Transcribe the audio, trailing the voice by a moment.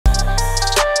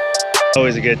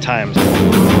Always a good time.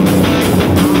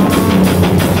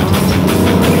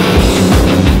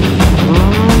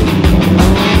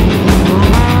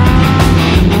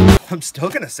 I'm still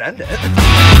gonna send it.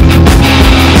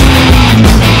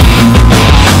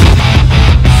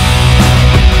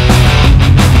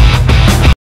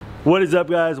 What is up,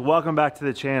 guys? Welcome back to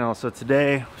the channel. So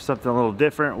today, something a little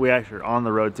different. We actually are on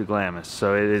the road to Glamis.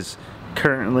 So it is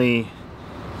currently,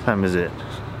 what time is it?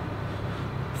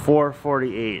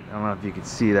 4:48. I don't know if you can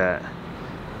see that.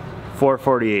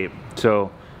 4:48.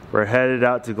 So we're headed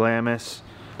out to Glamis.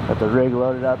 Got the rig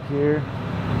loaded up here.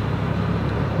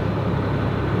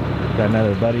 Got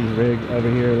another buddy's rig over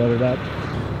here loaded up.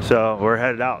 So we're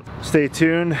headed out. Stay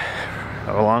tuned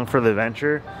along for the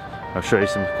adventure. I'll show you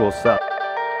some cool stuff.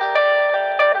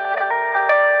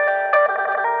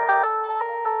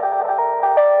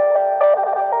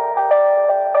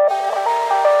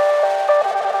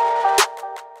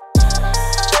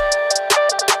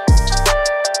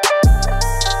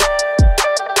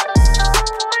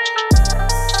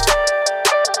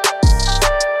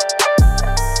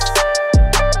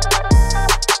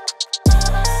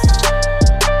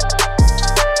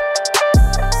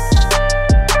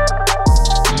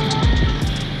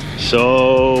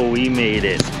 So we made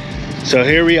it. So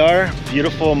here we are,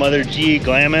 beautiful Mother G,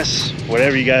 Glamis,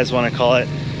 whatever you guys want to call it.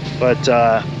 But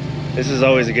this is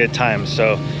always a good time.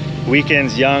 So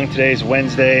weekend's young, today's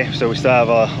Wednesday, so we still have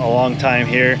a long time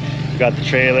here. We got the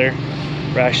trailer.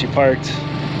 We're actually parked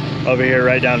over here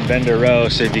right down Vendor Row.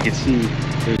 So if you can see,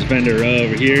 there's Vendor Row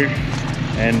over here.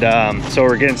 And so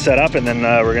we're getting set up, and then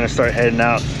we're gonna start heading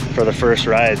out for the first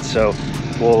ride. So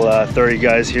we'll throw you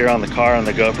guys here on the car, on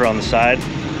the GoPro on the side.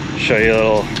 Show you a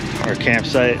little our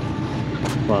campsite.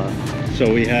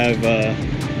 So we have the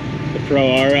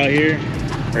Pro R out here.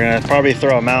 We're gonna probably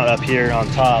throw a mount up here on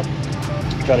top,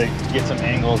 try to get some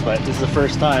angles, but this is the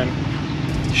first time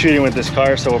shooting with this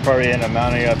car, so we'll probably end up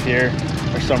mounting it up here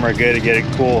or somewhere good to get a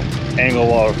cool angle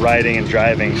while riding and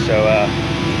driving. So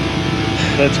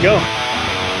let's go.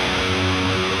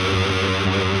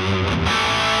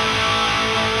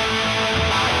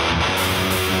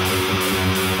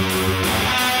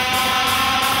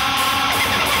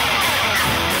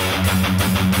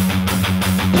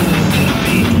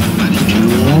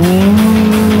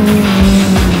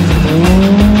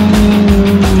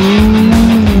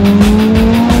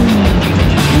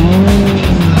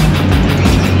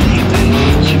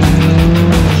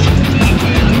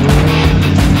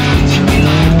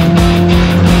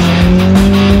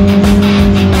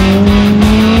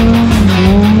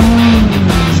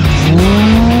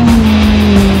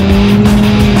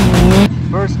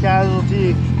 Casualty.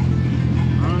 I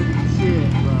don't know if you can see it,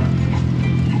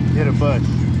 but hit a bush.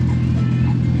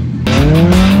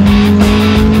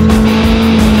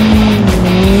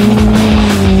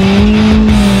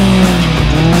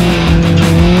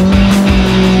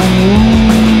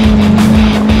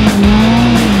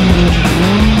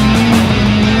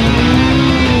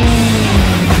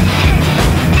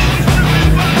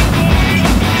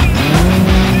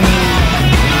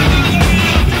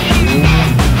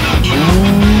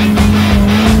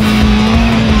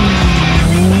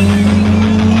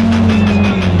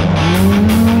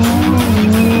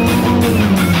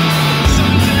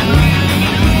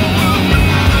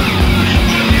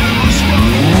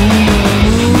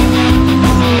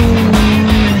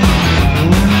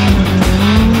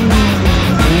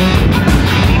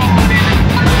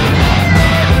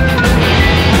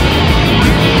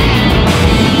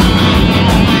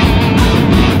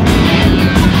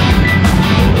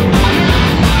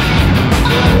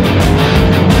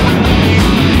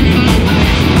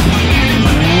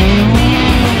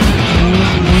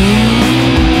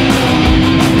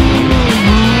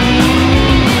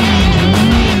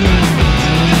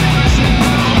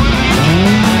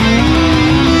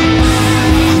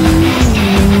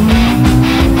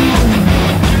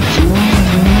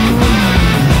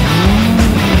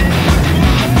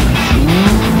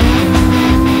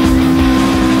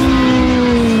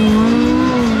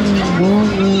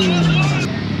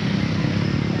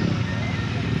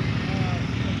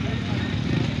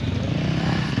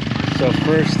 So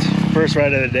first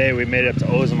ride of the day, we made it up to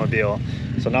Oldsmobile.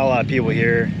 So not a lot of people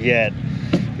here yet.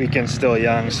 Weekend's still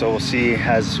young, so we'll see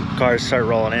as cars start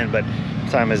rolling in. But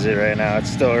what time is it right now?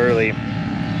 It's still early.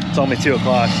 It's only 2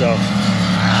 o'clock, so.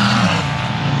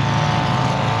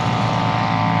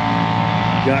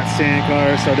 Got sand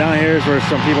cars. So down here is where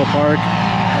some people park.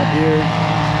 Up here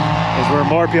is where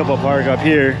more people park up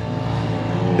here.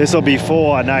 This will be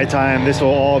full at nighttime. This will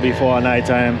all be full at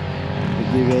nighttime. To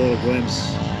give you a little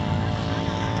glimpse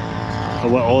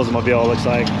of what Oldsmobile looks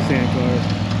like. Sand car.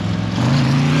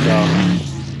 So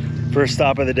First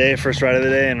stop of the day, first ride of the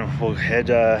day, and we'll head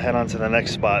on to the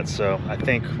next spot. So I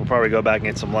think we'll probably go back and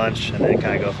get some lunch and then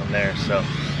kind of go from there. So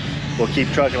we'll keep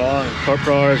trucking along.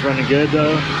 Pro R is running good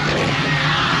though.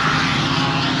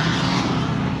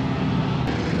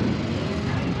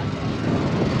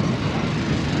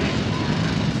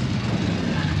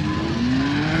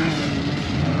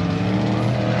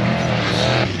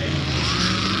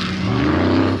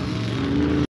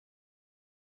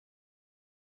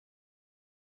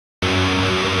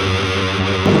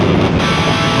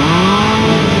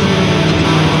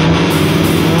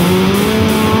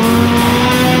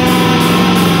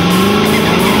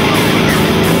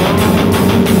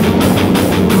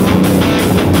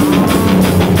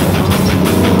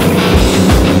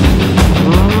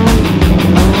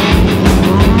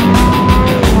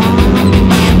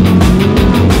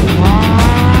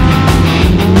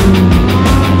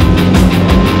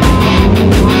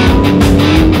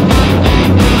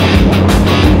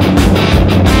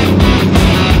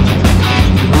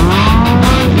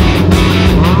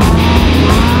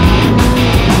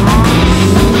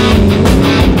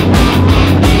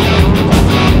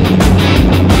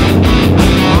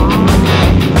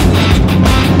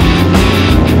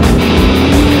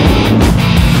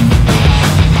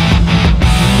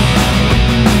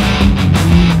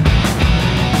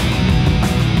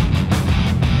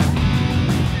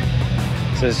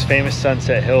 So this famous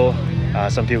Sunset Hill,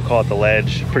 some people call it the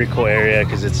Ledge. Pretty cool area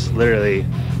because it's literally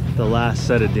the last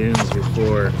set of dunes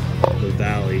before the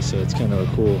valley. So it's kind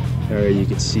of a cool area. You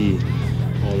can see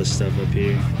all this stuff up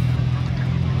here.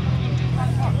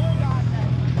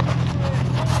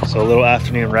 So a little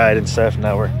afternoon ride and stuff.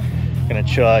 Now we're gonna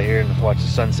chill out here and watch the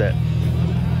sunset.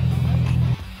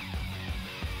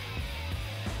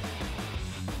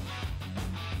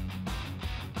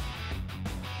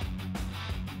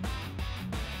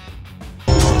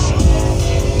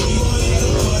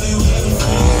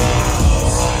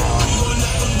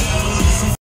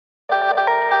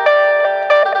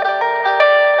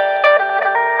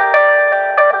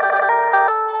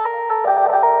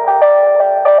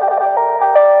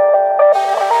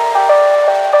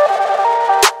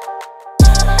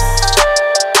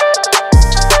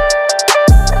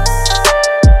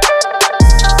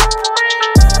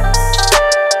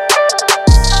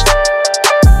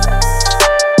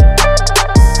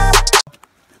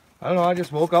 I don't know, I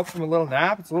just woke up from a little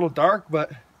nap. It's a little dark,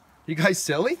 but you guys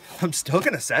silly? I'm still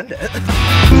gonna send it.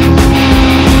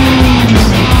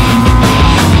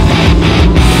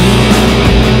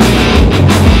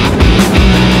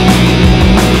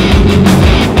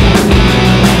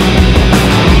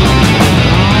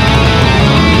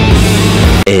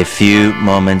 A few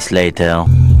moments later.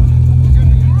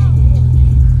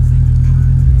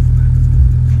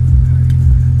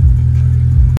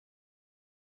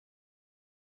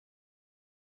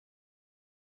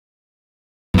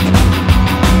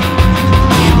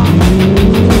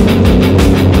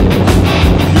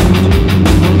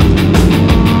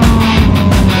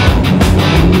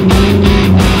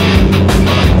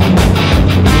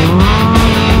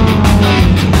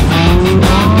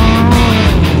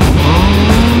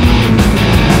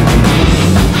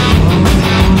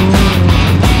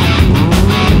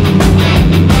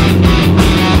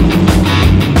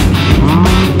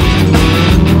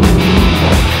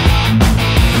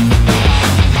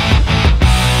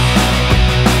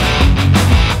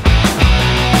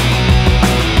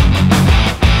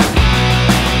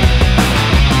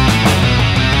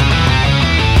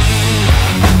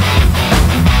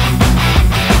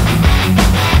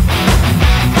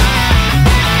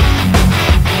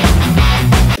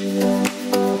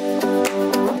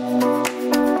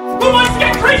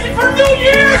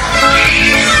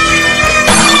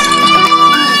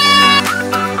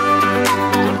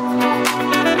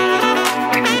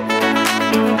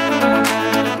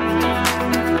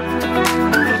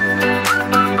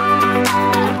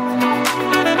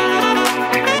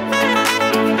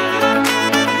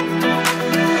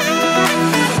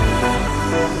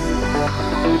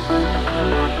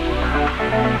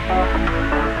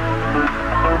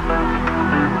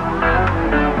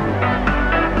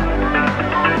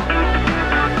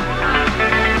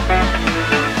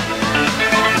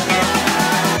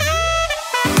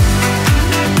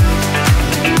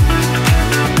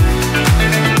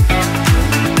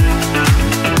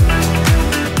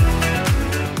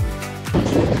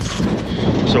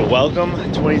 So welcome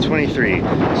 2023.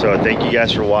 So thank you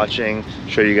guys for watching.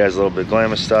 Show you guys a little bit of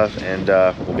Glamis stuff, and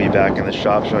we'll be back in the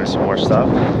shop showing some more stuff.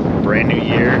 Brand new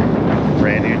year,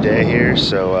 brand new day here.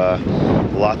 So a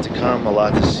lot to come, a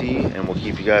lot to see, and we'll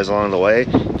keep you guys along the way.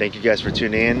 If Thank you guys for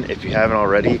tuning in. If you haven't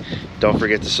already, don't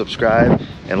forget to subscribe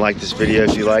and like this video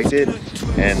if you liked it.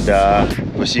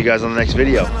 And we'll see you guys on the next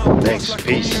video. Thanks.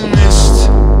 Peace.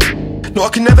 No, I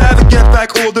can never ever get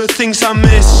back all the things I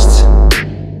missed,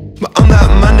 but I'm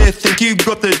that man that think you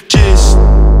got the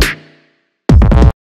gist.